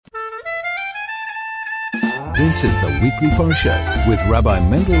This is the Weekly Parsha with Rabbi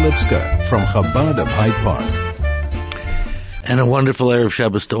Mendel Lipska from Chabad of Hyde Park. And a wonderful Erev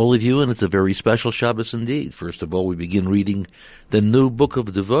Shabbos to all of you, and it's a very special Shabbos indeed. First of all, we begin reading the new book of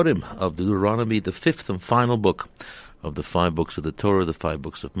Devarim, of Deuteronomy, the fifth and final book of the 5 books of the Torah, the 5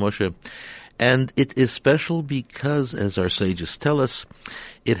 books of Moshe. And it is special because, as our sages tell us,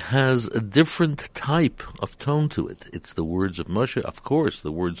 it has a different type of tone to it. It's the words of Moshe, of course,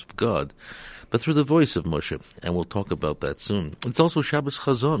 the words of God, but through the voice of Moshe, and we'll talk about that soon. It's also Shabbos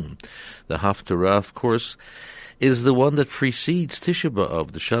Chazon. The Haftarah, of course, is the one that precedes Tisha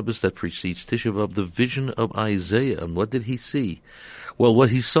B'Av, the Shabbos that precedes Tisha B'Av, the vision of Isaiah. And what did he see? Well, what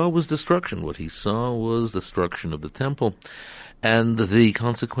he saw was destruction. What he saw was destruction of the temple and the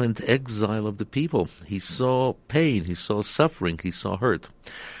consequent exile of the people. He saw pain, he saw suffering, he saw hurt.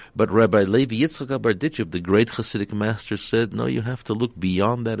 But Rabbi Levi Yitzchak Barditchev, the great Hasidic master, said, no, you have to look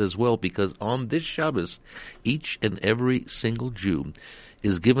beyond that as well, because on this Shabbos, each and every single Jew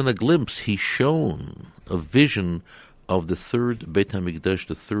is given a glimpse. He's shown a vision of the third Beit HaMikdash,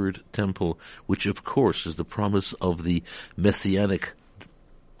 the third temple, which of course is the promise of the Messianic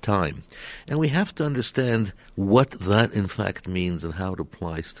time. And we have to understand what that in fact means and how it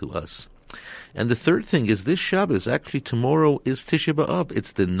applies to us. And the third thing is this Shabbos, actually tomorrow is Tisha B'Av.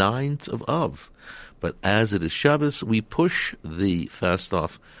 It's the 9th of Av. But as it is Shabbos, we push the fast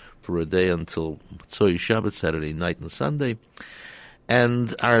off for a day until Tzoi Shabbat, Saturday night and Sunday.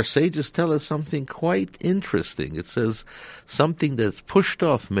 And our sages tell us something quite interesting. It says something that's pushed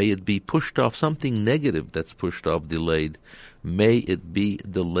off, may it be pushed off, something negative that's pushed off, delayed, may it be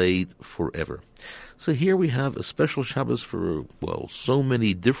delayed forever. So here we have a special Shabbos for, well, so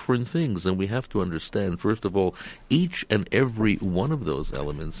many different things, and we have to understand, first of all, each and every one of those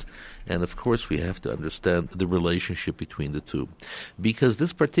elements, and of course we have to understand the relationship between the two. Because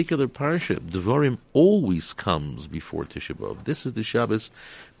this particular Parsha, Devarim, always comes before Tisha B'Av. This is the Shabbos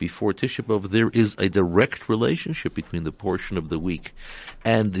before Tisha B'Av. There is a direct relationship between the portion of the week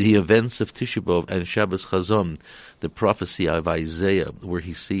and the events of Tisha B'Av and Shabbos Chazon, the prophecy of Isaiah, where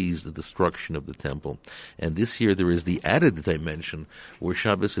he sees the destruction of the temple. And this year there is the added dimension where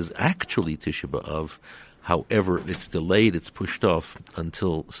Shabbos is actually Tisha B'Av. However, it's delayed, it's pushed off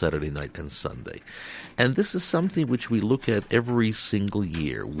until Saturday night and Sunday. And this is something which we look at every single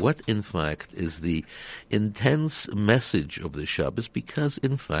year. What, in fact, is the intense message of the Shabbos? Because,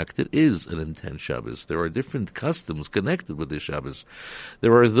 in fact, it is an intense Shabbos. There are different customs connected with the Shabbos.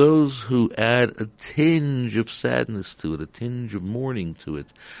 There are those who add a tinge of sadness to it, a tinge of mourning to it,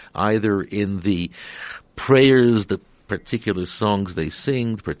 either in the prayers, the particular songs they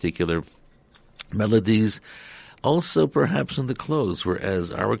sing, particular melodies, also perhaps in the clothes, whereas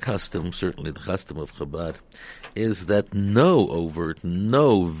our custom, certainly the custom of Chabad, is that no overt,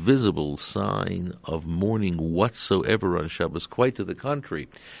 no visible sign of mourning whatsoever on Shabbos, quite to the contrary,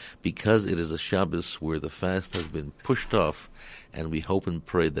 because it is a Shabbos where the fast has been pushed off, and we hope and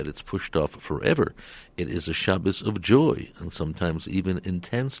pray that it's pushed off forever. It is a Shabbos of joy, and sometimes even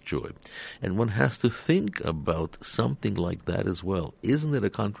intense joy. And one has to think about something like that as well. Isn't it a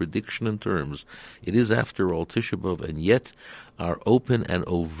contradiction in terms? It is, after all, Tisha B'Av, and yet our open and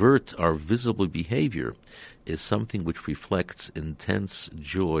overt, our visible behavior is something which reflects intense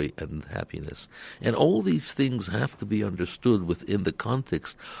joy and happiness. And all these things have to be understood within the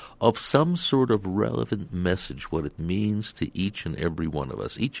context of some sort of relevant message, what it means to each and every one of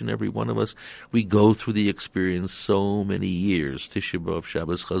us. Each and every one of us, we go through the experience so many years, Tisha B'Av,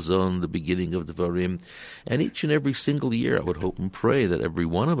 Shabbos Chazon, the beginning of Devarim, and each and every single year I would hope and pray that every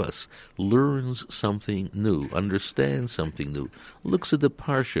one of us learns something new, understands something new, looks at the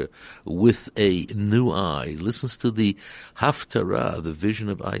Parsha with a new eye, listens to the Haftarah, the vision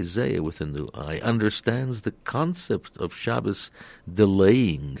of Isaiah with a new eye, understands the concept of Shabbos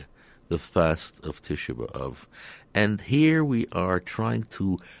delaying the fast of Tisha B'Av. And here we are trying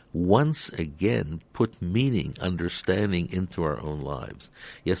to once again put meaning, understanding into our own lives.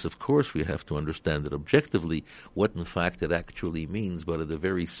 Yes, of course, we have to understand it objectively, what in fact it actually means, but at the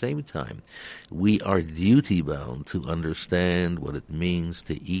very same time, we are duty-bound to understand what it means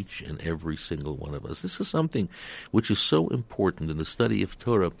to each and every single one of us. This is something which is so important in the study of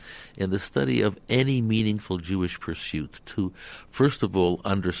Torah, in the study of any meaningful Jewish pursuit, to, first of all,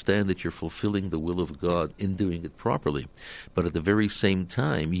 understand that you're fulfilling the will of God in doing it properly, but at the very same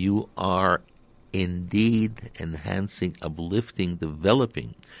time, you are indeed enhancing, uplifting,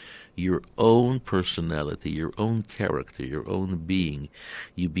 developing your own personality, your own character, your own being.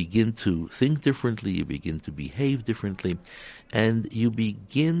 You begin to think differently, you begin to behave differently, and you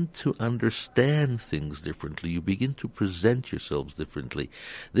begin to understand things differently. You begin to present yourselves differently.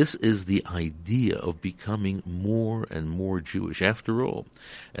 This is the idea of becoming more and more Jewish. After all,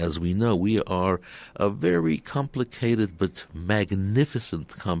 as we know, we are a very complicated but magnificent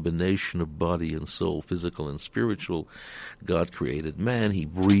combination of body and soul, physical and spiritual. God created man. He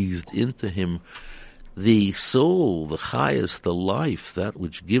breathed into him the soul, the chayas, the life, that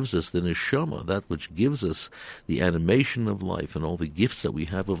which gives us the neshama, that which gives us the animation of life and all the gifts that we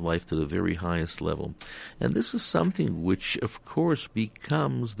have of life to the very highest level. And this is something which, of course,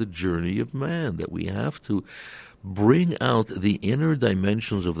 becomes the journey of man, that we have to bring out the inner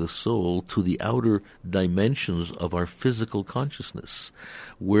dimensions of the soul to the outer dimensions of our physical consciousness,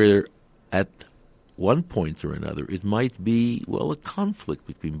 where at one point or another, it might be, a conflict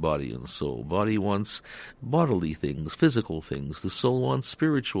between body and soul. Body wants bodily things, physical things. The soul wants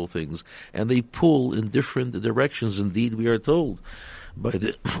spiritual things, and they pull in different directions. Indeed, we are told by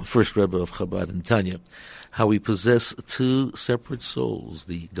the first Rebbe of Chabad in Tanya how we possess two separate souls,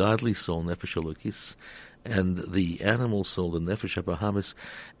 the godly soul, Nefesh Elokis, and the animal soul, the Nefesh HaBahamis,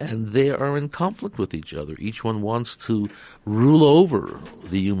 and they are in conflict with each other. Each one wants to rule over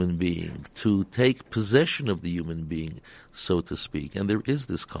the human being, to take possession of the human being, so to speak. And there is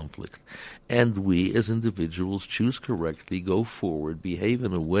this conflict. And we, as individuals, choose correctly, go forward, behave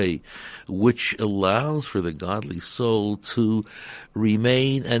in a way which allows for the godly soul to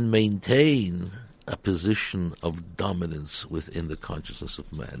remain and maintain a position of dominance within the consciousness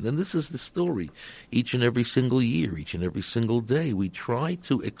of man. And this is the story. Each and every single year, each and every single day, we try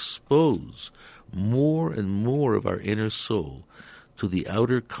to expose more and more of our inner soul to the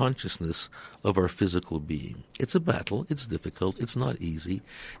outer consciousness of our physical being. It's a battle. It's difficult. It's not easy.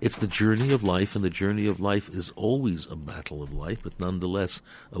 It's the journey of life, and the journey of life is always a battle of life, but nonetheless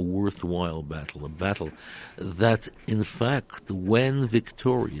a worthwhile battle, a battle that, in fact, when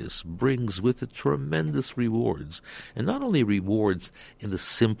victorious, brings with it tremendous rewards. And not only rewards in the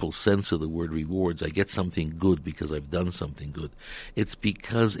simple sense of the word rewards, I get something good because I've done something good. It's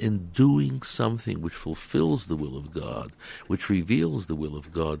because in doing something which fulfills the will of God, which reveals the will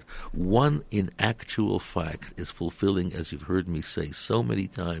of God, one in actual fact is fulfilling, as you've heard me say so many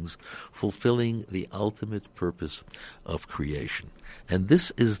times, fulfilling the ultimate purpose of creation. And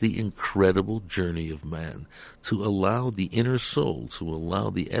this is the incredible journey of man, to allow the inner soul, to allow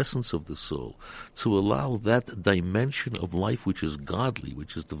the essence of the soul, to allow that dimension of life which is godly,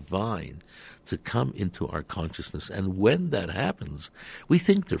 which is divine, to come into our consciousness. And when that happens, we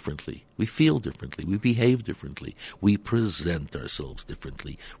think differently, we feel differently, we behave differently, we present ourselves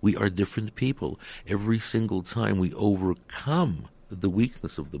differently. We are different people. Every single time we overcome the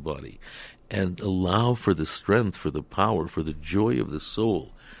weakness of the body and allow for the strength, for the power, for the joy of the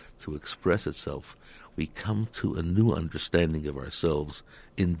soul to express itself, we come to a new understanding of ourselves,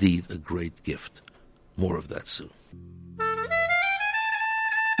 indeed a great gift. More of that soon.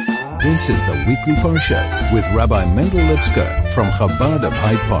 This is the Weekly Parsha with Rabbi Mendel Lipsker from Chabad of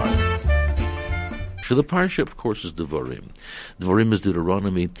Hyde Park. So the Parsha, of course, is Devarim. Devarim is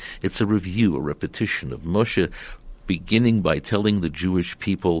Deuteronomy. It's a review, a repetition of Moshe, beginning by telling the Jewish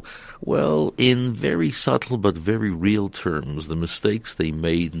people, in very subtle but very real terms, the mistakes they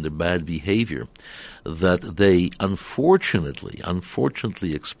made and the bad behavior that they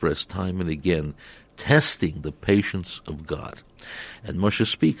unfortunately expressed time and again, testing the patience of God. And Moshe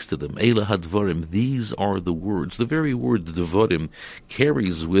speaks to them, Eila hadvarim, these are the words. The very word Devarim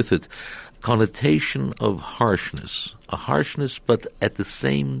carries with it connotation of harshness, a harshness but at the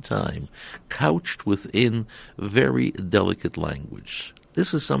same time couched within very delicate language.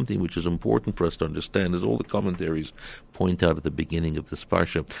 This is something which is important for us to understand, as all the commentaries point out at the beginning of this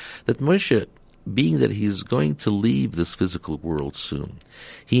Parsha, that Moshe, being that he's going to leave this physical world soon,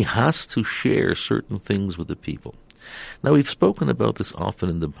 he has to share certain things with the people. Now, we've spoken about this often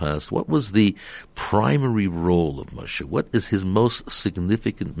in the past. What was the primary role of Moshe? What is his most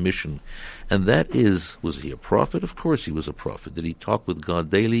significant mission? And that is, was he a prophet? Of course he was a prophet. Did he talk with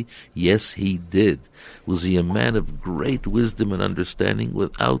God daily? Yes, he did. Was he a man of great wisdom and understanding?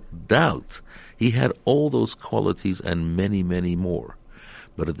 Without doubt. He had all those qualities and many, many more.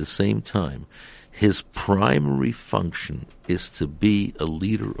 But at the same time, his primary function is to be a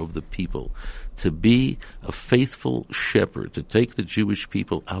leader of the people, to be a faithful shepherd, to take the Jewish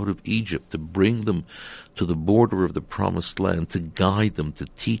people out of Egypt, to bring them to the border of the Promised Land, to guide them, to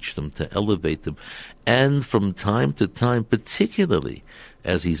teach them, to elevate them, and from time to time, particularly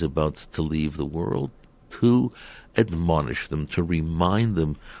as he's about to leave the world, to admonish them, to remind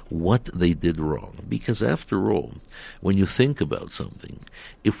them what they did wrong. Because after all, when you think about something,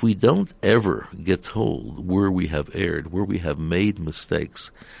 if we don't ever get told where we have erred, where we have made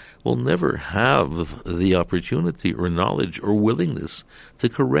mistakes, we'll never have the opportunity or knowledge or willingness to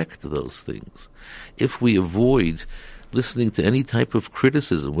correct those things. If we avoid listening to any type of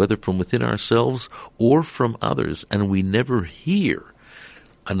criticism, whether from within ourselves or from others, and we never hear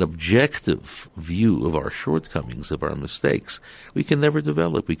an objective view of our shortcomings, of our mistakes, we can never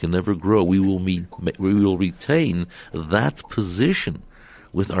develop, we can never grow. We will retain that position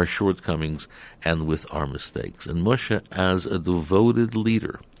with our shortcomings and with our mistakes. And Moshe, as a devoted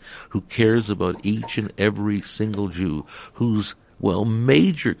leader who cares about each and every single Jew, whose,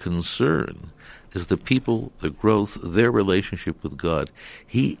 major concern is the people, the growth, their relationship with God,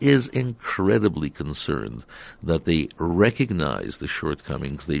 he is incredibly concerned that they recognize the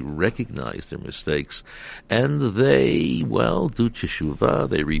shortcomings, they recognize their mistakes, and they, do teshuvah,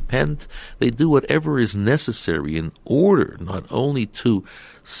 they repent, they do whatever is necessary in order not only to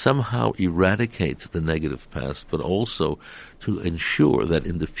somehow eradicate the negative past, but also to ensure that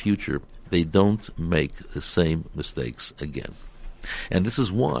in the future they don't make the same mistakes again. And this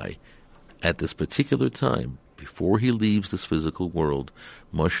is why, at this particular time, before he leaves this physical world,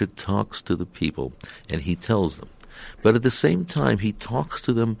 Moshe talks to the people and he tells them. But at the same time, he talks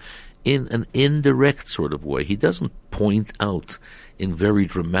to them in an indirect sort of way. He doesn't point out in very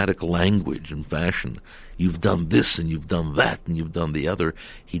dramatic language and fashion, you've done this and you've done that and you've done the other.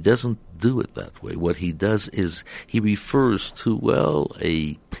 He doesn't do it that way. What he does is he refers to,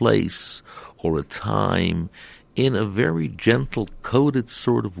 a place or a time in a very gentle, coded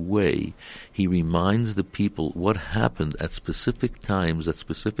sort of way. He reminds the people what happened at specific times, at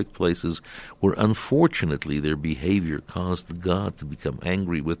specific places, where unfortunately their behavior caused God to become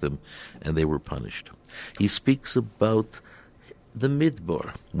angry with them, and they were punished. He speaks about the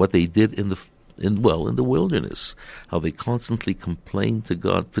midbar, what they did in the wilderness, how they constantly complained to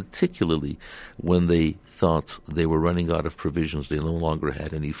God, particularly when they thought they were running out of provisions, they no longer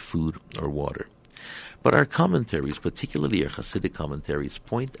had any food or water. But our commentaries, particularly our Hasidic commentaries,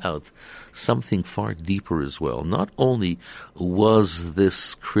 point out something far deeper as well. Not only was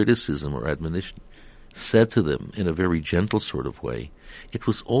this criticism or admonition said to them in a very gentle sort of way, it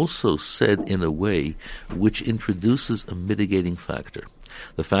was also said in a way which introduces a mitigating factor.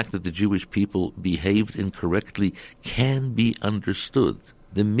 The fact that the Jewish people behaved incorrectly can be understood.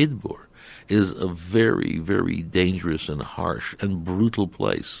 The Midbar is a very, very dangerous and harsh and brutal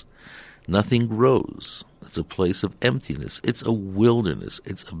place. Nothing grows. It's a place of emptiness. It's a wilderness.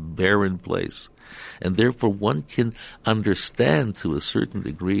 It's a barren place. And therefore one can understand to a certain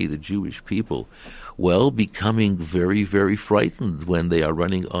degree the Jewish people, becoming very, very frightened when they are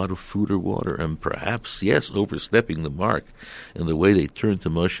running out of food or water, and perhaps, overstepping the mark in the way they turned to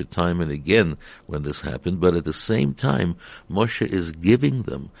Moshe time and again when this happened. But at the same time, Moshe is giving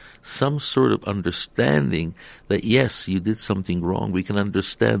them some sort of understanding that, yes, you did something wrong. We can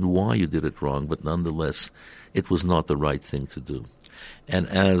understand why you did it wrong, but nonetheless, it was not the right thing to do. And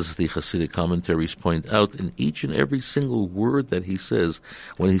as the Hasidic commentaries point out, in each and every single word that he says,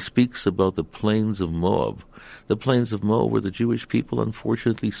 when he speaks about the plains of Moab where the Jewish people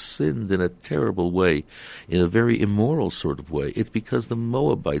unfortunately sinned in a terrible way, in a very immoral sort of way, it's because the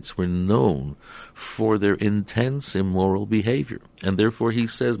Moabites were known for their intense immoral behavior. And therefore he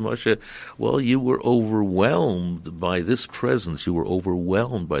says, Moshe, you were overwhelmed by this presence, you were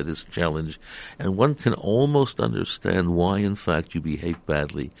overwhelmed by this challenge, and one can almost understand why, in fact, you behaved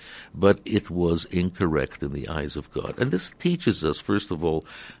badly, but it was incorrect in the eyes of God. And this teaches us, first of all,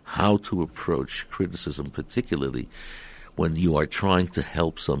 how to approach criticism, particularly when you are trying to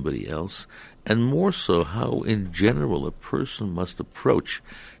help somebody else, and more so how, in general, a person must approach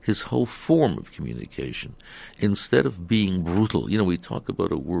his whole form of communication. Instead of being brutal, we talk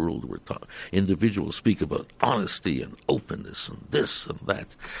about a world where individuals speak about honesty and openness and this and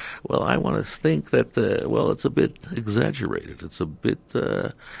that. I want to think that, it's a bit exaggerated. It's a bit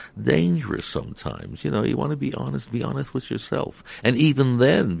dangerous sometimes. You want to be honest with yourself. And even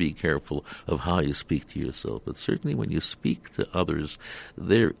then, be careful of how you speak to yourself. But certainly when you speak to others,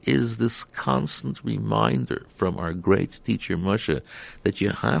 there is this constant reminder from our great teacher Moshe that you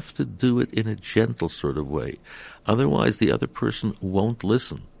have to do it in a gentle sort of way. Otherwise, the other person won't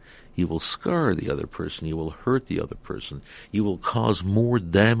listen. You will scar the other person. You will hurt the other person. You will cause more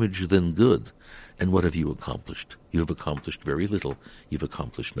damage than good. And what have you accomplished? You have accomplished very little. You've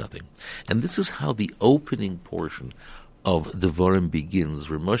accomplished nothing. And this is how the opening portion of Devarim begins,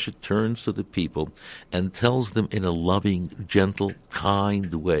 where Moshe turns to the people and tells them in a loving, gentle,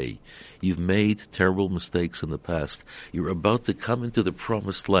 kind way, you've made terrible mistakes in the past. You're about to come into the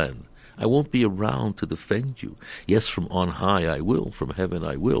promised land. I won't be around to defend you. Yes, from on high I will, from heaven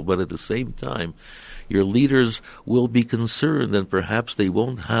I will, but at the same time, your leaders will be concerned, and perhaps they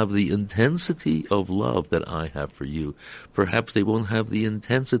won't have the intensity of love that I have for you. Perhaps they won't have the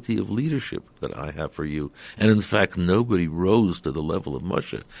intensity of leadership that I have for you. And in fact, nobody rose to the level of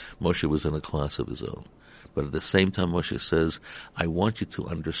Moshe. Moshe was in a class of his own. But at the same time, Moshe says, I want you to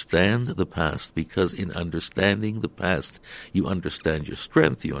understand the past, because in understanding the past, you understand your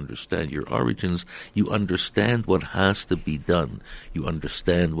strength, you understand your origins, you understand what has to be done, you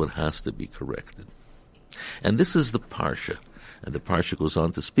understand what has to be corrected. And this is the Parsha. And the Parsha goes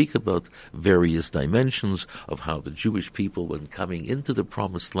on to speak about various dimensions of how the Jewish people, when coming into the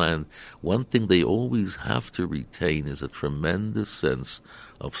Promised Land, one thing they always have to retain is a tremendous sense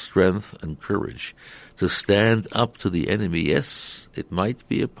of strength and courage to stand up to the enemy. Yes, it might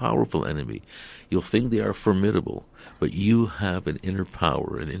be a powerful enemy. You'll think they are formidable, but you have an inner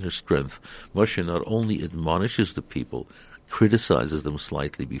power, an inner strength. Moshe not only admonishes the people, criticizes them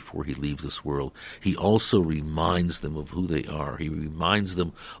slightly before he leaves this world, he also reminds them of who they are. He reminds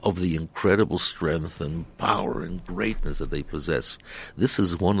them of the incredible strength and power and greatness that they possess. This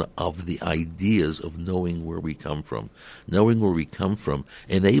is one of the ideas of knowing where we come from. Knowing where we come from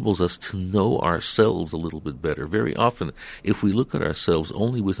enables us to know ourselves a little bit better. Very often, if we look at ourselves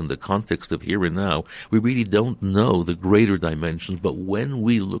only within the context of here and now, we really don't know the greater dimensions. But when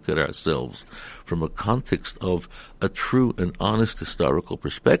we look at ourselves from a context of a true and honest historical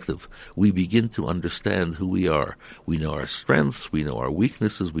perspective, we begin to understand who we are. We know our strengths, we know our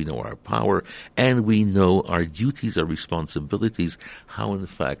weaknesses, we know our power, and we know our duties, our responsibilities, how in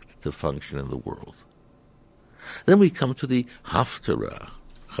fact to function in the world. Then we come to the Haftarah,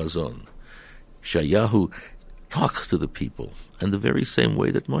 Chazon. Shayahu talks to the people in the very same way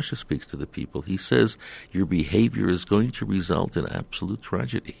that Moshe speaks to the people. He says, your behavior is going to result in absolute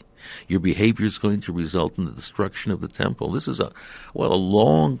tragedy. Your behavior is going to result in the destruction of the temple. This is a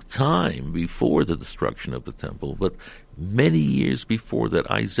long time before the destruction of the temple, but many years before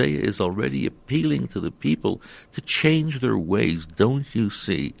that, Isaiah is already appealing to the people to change their ways. Don't you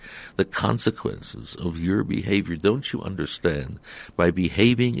see the consequences of your behavior? Don't you understand? By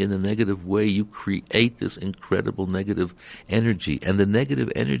behaving in a negative way, you create this incredible negative energy, and the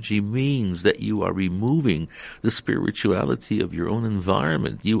negative energy means that you are removing the spirituality of your own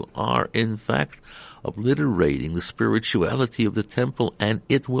environment. You are, in fact, obliterating the spirituality of the temple, and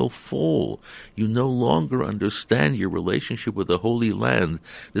it will fall. You no longer understand your relationship with the Holy Land,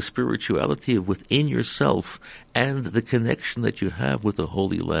 the spirituality of within yourself, and the connection that you have with the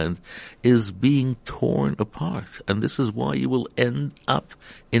Holy Land is being torn apart. And this is why you will end up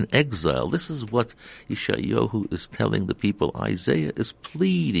in exile. This is what Yeshayahu is telling the people. Isaiah is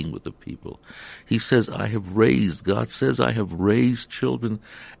pleading with the people. He says, God says, I have raised children,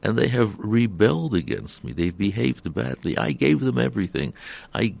 and they have rebelled against me. They've behaved badly. I gave them everything.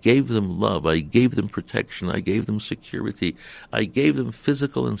 I gave them love. I gave them protection. I gave them security. I gave them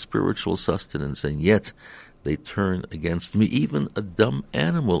physical and spiritual sustenance, and yet they turn against me. Even a dumb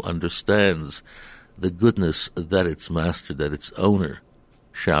animal understands the goodness that its master, that its owner,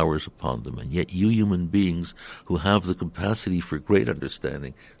 showers upon them. And yet you human beings who have the capacity for great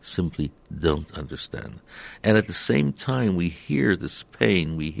understanding simply don't understand. And at the same time, we hear this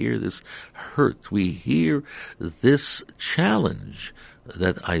pain, we hear this hurt, we hear this challenge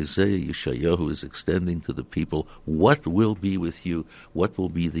that Isaiah Yeshayahu is extending to the people. What will be with you? What will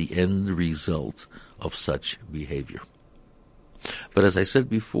be the end result of such behavior? But as I said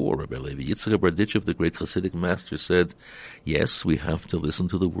before, Rabbi Levi Yitzchak Berditchev, the great Hasidic master, said, yes, we have to listen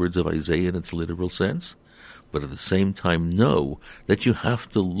to the words of Isaiah in its literal sense, but at the same time know that you have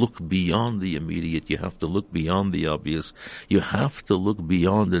to look beyond the immediate, you have to look beyond the obvious, you have to look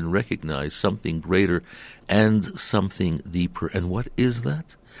beyond and recognize something greater and something deeper. And what is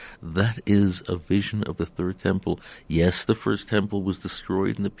that? That is a vision of the third temple. Yes, the first temple was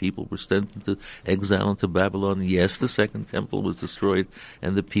destroyed and the people were sent into exile into Babylon. Yes, the second temple was destroyed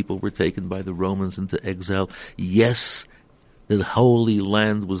and the people were taken by the Romans into exile. Yes, the Holy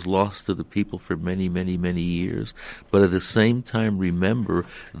Land was lost to the people for many, many, many years. But at the same time, remember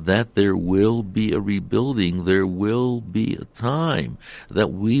that there will be a rebuilding. There will be a time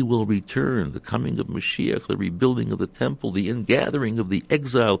that we will return. The coming of Mashiach, the rebuilding of the temple, the ingathering of the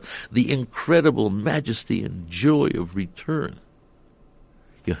exile, the incredible majesty and joy of return.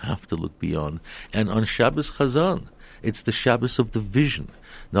 You have to look beyond. And on Shabbos Chazan, It's the Shabbos of the vision.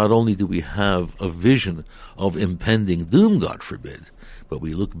 Not only do we have a vision of impending doom, God forbid, but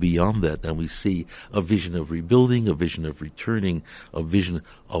we look beyond that and we see a vision of rebuilding, a vision of returning, a vision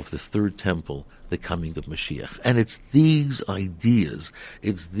of the third temple, the coming of Mashiach. And it's these ideas,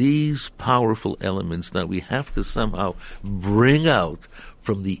 it's these powerful elements that we have to somehow bring out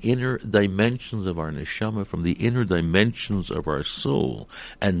from the inner dimensions of our neshama, from the inner dimensions of our soul,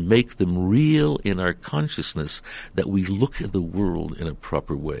 and make them real in our consciousness, that we look at the world in a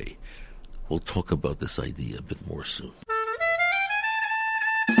proper way. We'll talk about this idea a bit more soon.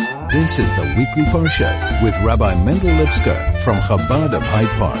 This is the Weekly Parsha with Rabbi Mendel Lipsker from Chabad of Hyde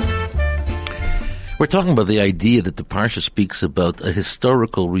Park. We're talking about the idea that the Parsha speaks about a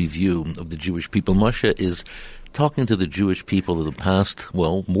historical review of the Jewish people. Moshe is talking to the Jewish people of the past,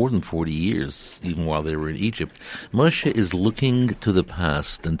 well, more than 40 years, even while they were in Egypt. Moshe is looking to the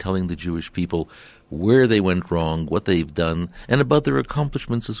past and telling the Jewish people where they went wrong, what they've done, and about their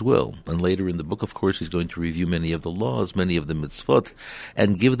accomplishments as well. And later in the book, of course, he's going to review many of the laws, many of the mitzvot,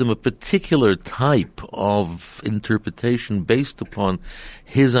 and give them a particular type of interpretation based upon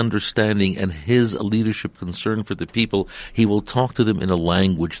his understanding and his leadership concern for the people. He will talk to them in a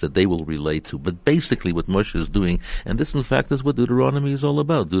language that they will relate to. But basically what Moshe is doing, and this in fact is what Deuteronomy is all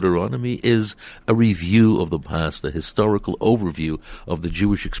about. Deuteronomy is a review of the past, a historical overview of the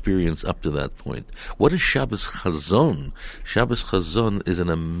Jewish experience up to that point. What is Shabbos Chazon? Shabbos Chazon is an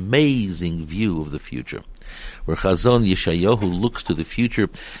amazing view of the future, where Chazon Yeshayahu looks to the future,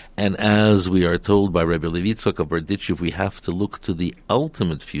 and as we are told by Rabbi Levi Yitzchak of Berditchev, we have to look to the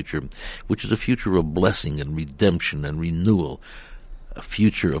ultimate future, which is a future of blessing and redemption and renewal, a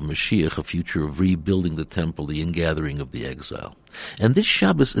future of Mashiach, a future of rebuilding the temple, the ingathering of the exile. And this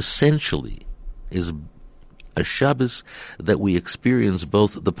Shabbos essentially is a Shabbos that we experience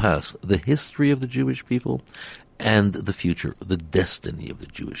both the past, the history of the Jewish people, and the future, the destiny of the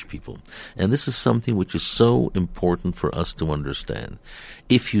Jewish people. And this is something which is so important for us to understand.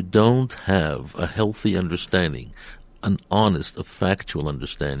 If you don't have a healthy understanding, an honest, a factual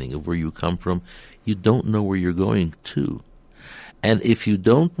understanding of where you come from, you don't know where you're going to. And if you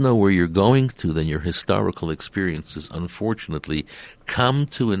don't know where you're going to, then your historical experiences, unfortunately, come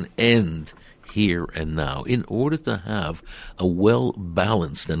to an end here and now. In order to have a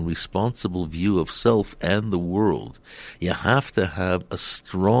well-balanced and responsible view of self and the world, you have to have a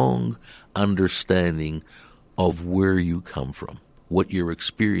strong understanding of where you come from, what your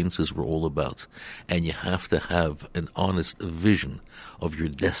experiences were all about. And you have to have an honest vision of your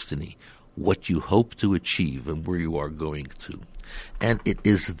destiny, what you hope to achieve and where you are going to. And it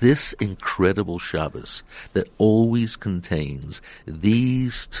is this incredible Shabbos that always contains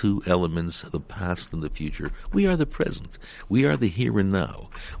these two elements, the past and the future. We are the present. We are the here and now.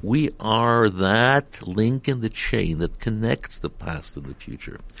 We are that link in the chain that connects the past and the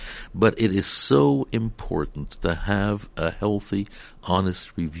future. But it is so important to have a healthy,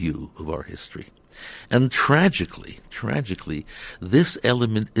 honest review of our history. And tragically, this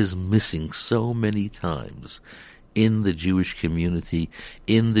element is missing so many times in the Jewish community,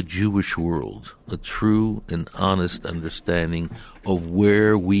 in the Jewish world, a true and honest understanding of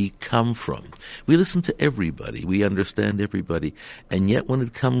where we come from. We listen to everybody, we understand everybody, and yet when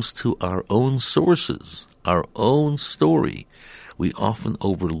it comes to our own sources, our own story, we often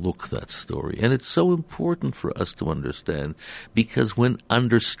overlook that story. And it's so important for us to understand, because when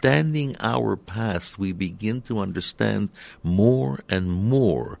understanding our past, we begin to understand more and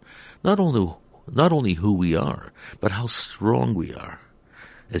more, not only who we are, but how strong we are.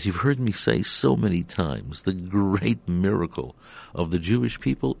 As you've heard me say so many times, the great miracle of the Jewish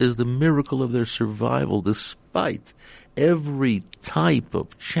people is the miracle of their survival despite every type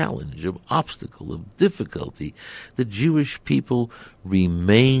of challenge, of obstacle, of difficulty. The Jewish people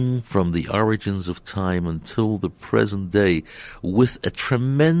remain from the origins of time until the present day with a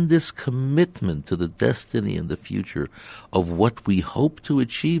tremendous commitment to the destiny and the future of what we hope to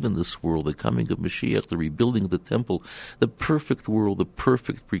achieve in this world, the coming of Mashiach, the rebuilding of the temple, the perfect world, the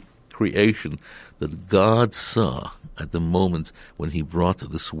perfect creation that God saw at the moment when he brought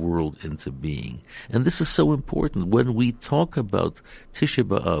this world into being. And this is so important. When we talk about Tisha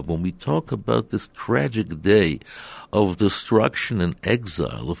B'Av, when we talk about this tragic day of destruction and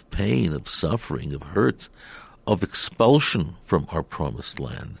exile, of pain, of suffering, of hurt, of expulsion from our promised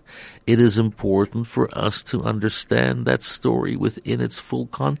land. It is important for us to understand that story within its full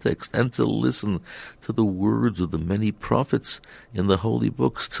context and to listen to the words of the many prophets in the holy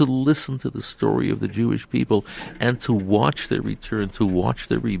books, to listen to the story of the Jewish people and to watch their return, to watch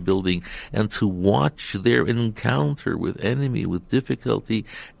their rebuilding, and to watch their encounter with enemy, with difficulty,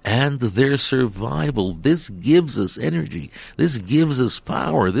 and their survival. This gives us energy. This gives us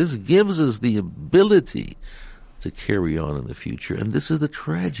power. This gives us the ability to carry on in the future. And this is the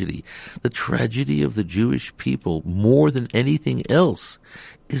tragedy. The tragedy of the Jewish people, more than anything else,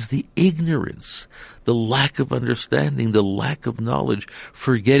 is the ignorance, the lack of understanding, the lack of knowledge,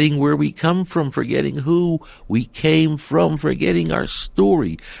 forgetting where we come from, forgetting who we came from, forgetting our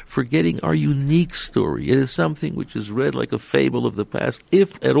story, forgetting our unique story. It is something which is read like a fable of the past,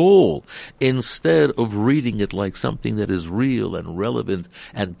 if at all, instead of reading it like something that is real and relevant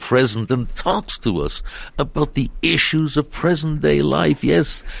and present and talks to us about the issues of present-day life.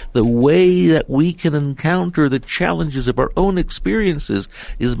 Yes, the way that we can encounter the challenges of our own experiences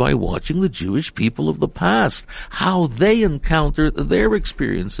is by watching the Jewish people of the past, how they encountered their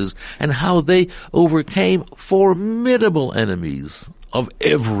experiences and how they overcame formidable enemies of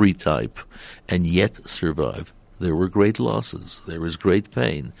every type and yet survived. There were great losses, there is great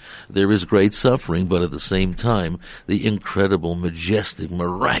pain, there is great suffering, but at the same time, the incredible, majestic,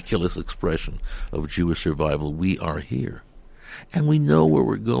 miraculous expression of Jewish survival. We are here. And we know where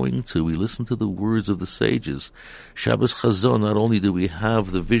we're going to. We listen to the words of the sages. Shabbos Chazon, not only do we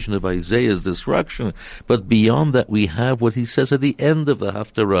have the vision of Isaiah's destruction, but beyond that we have what he says at the end of the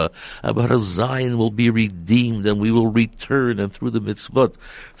Haftarah, about how Zion will be redeemed and we will return, and through the mitzvot,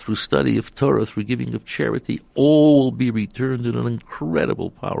 through study of Torah, through giving of charity, all will be returned in an incredible,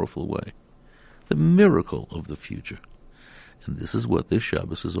 powerful way. The miracle of the future. And this is what this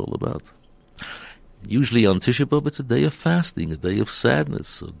Shabbos is all about. Usually on Tisha B'Av, it's a day of fasting, a day of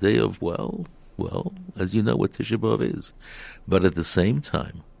sadness, a day of, well, as you know what Tisha B'Av is. But at the same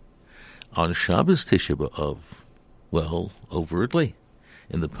time, on Shabbos Tisha B'Av, well, overtly,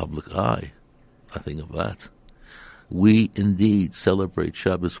 in the public eye, nothing of that. We indeed celebrate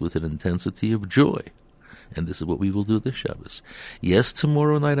Shabbos with an intensity of joy. And this is what we will do this Shabbos. Yes,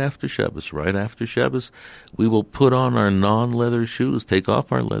 tomorrow night after Shabbos, right after Shabbos, we will put on our non-leather shoes, take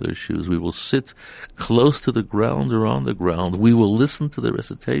off our leather shoes. We will sit close to the ground or on the ground. We will listen to the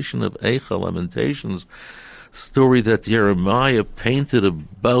recitation of Eicha, Lamentations, story that Jeremiah painted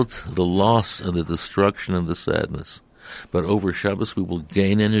about the loss and the destruction and the sadness. But over Shabbos we will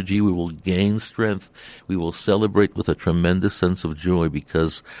gain energy, we will gain strength, we will celebrate with a tremendous sense of joy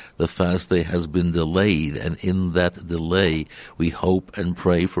because the fast day has been delayed, and in that delay we hope and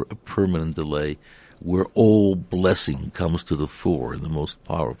pray for a permanent delay where all blessing comes to the fore in the most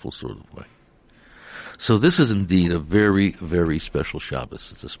powerful sort of way. So this is indeed a very, very special Shabbos.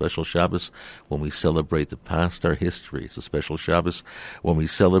 It's a special Shabbos when we celebrate the past, our history. It's a special Shabbos when we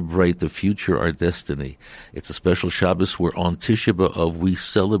celebrate the future, our destiny. It's a special Shabbos where on Tisha B'Av we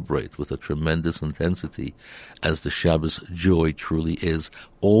celebrate with a tremendous intensity as the Shabbos joy truly is.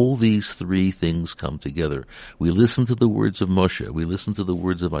 All these three things come together. We listen to the words of Moshe. We listen to the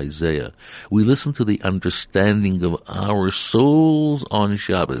words of Isaiah. We listen to the understanding of our souls on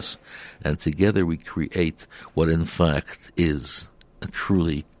Shabbos. And together we create what in fact is a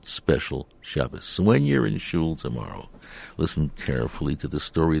truly special Shabbos. So when you're in shul tomorrow, listen carefully to the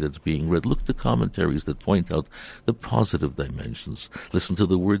story that's being read. Look to commentaries that point out the positive dimensions. Listen to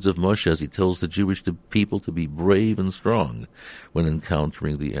the words of Moshe as he tells the Jewish people to be brave and strong when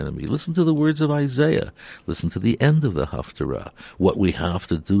encountering the enemy. Listen to the words of Isaiah. Listen to the end of the Haftarah, what we have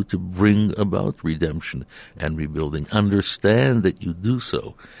to do to bring about redemption and rebuilding. Understand that you do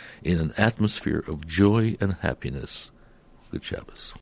so in an atmosphere of joy and happiness. Good Shabbos.